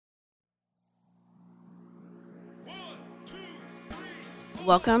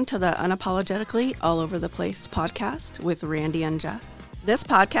Welcome to the Unapologetically All Over the Place podcast with Randy and Jess. This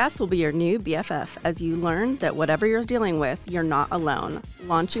podcast will be your new BFF as you learn that whatever you're dealing with, you're not alone.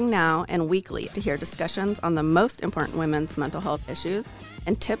 Launching now and weekly to hear discussions on the most important women's mental health issues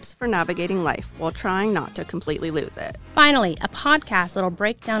and tips for navigating life while trying not to completely lose it. Finally, a podcast that'll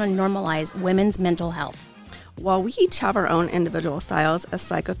break down and normalize women's mental health. While we each have our own individual styles as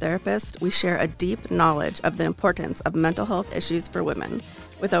psychotherapists, we share a deep knowledge of the importance of mental health issues for women.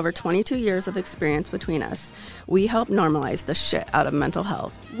 With over 22 years of experience between us, we help normalize the shit out of mental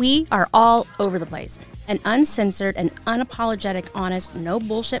health. We are all over the place. An uncensored and unapologetic, honest, no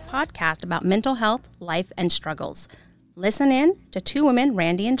bullshit podcast about mental health, life, and struggles. Listen in to two women,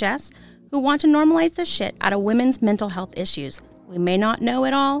 Randy and Jess, who want to normalize the shit out of women's mental health issues. We may not know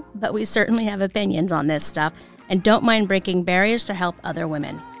it all, but we certainly have opinions on this stuff and don't mind breaking barriers to help other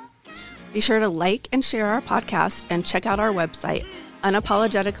women. Be sure to like and share our podcast and check out our website,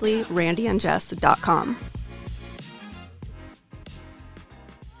 unapologeticallyrandyandjess.com.